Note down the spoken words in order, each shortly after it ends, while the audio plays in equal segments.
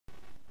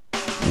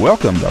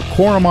Welcome to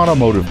Korum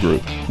Automotive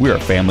Group. We are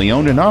family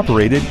owned and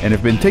operated and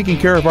have been taking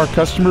care of our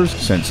customers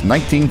since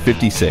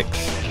 1956.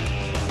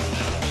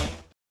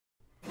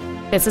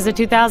 This is a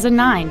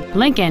 2009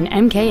 Lincoln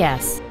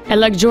MKS, a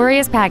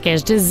luxurious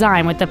package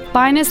designed with the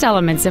finest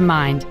elements in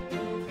mind.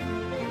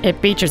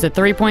 It features a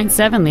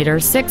 3.7-liter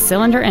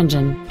six-cylinder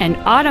engine, an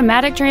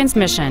automatic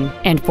transmission,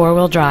 and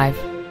four-wheel drive.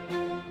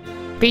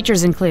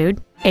 Features include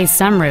a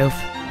sunroof,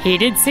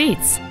 heated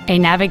seats, a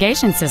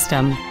navigation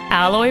system,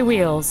 alloy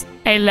wheels,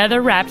 a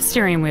leather-wrapped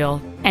steering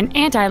wheel, an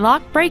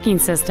anti-lock braking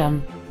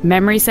system,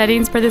 memory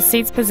settings for the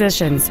seat's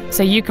positions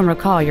so you can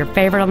recall your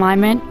favorite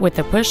alignment with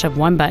the push of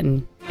one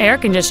button, air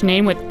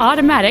conditioning with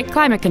automatic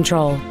climate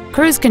control,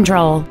 cruise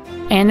control,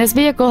 and this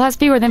vehicle has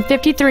fewer than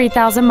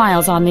 53,000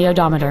 miles on the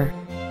odometer.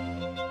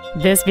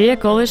 This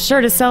vehicle is sure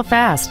to sell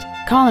fast.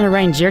 Call and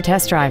arrange your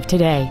test drive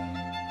today.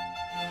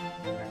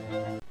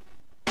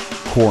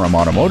 Korum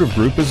Automotive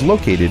Group is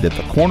located at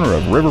the corner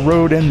of River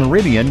Road and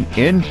Meridian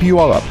in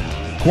Puyallup.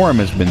 Korum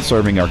has been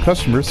serving our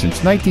customers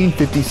since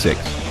 1956,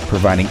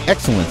 providing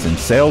excellence in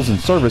sales and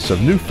service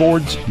of new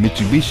Fords,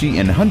 Mitsubishi,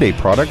 and Hyundai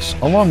products,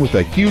 along with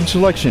a huge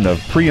selection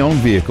of pre-owned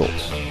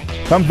vehicles.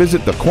 Come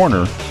visit the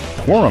corner,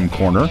 Korum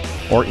Corner,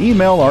 or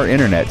email our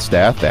internet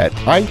staff at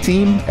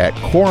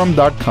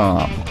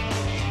iteam@korum.com.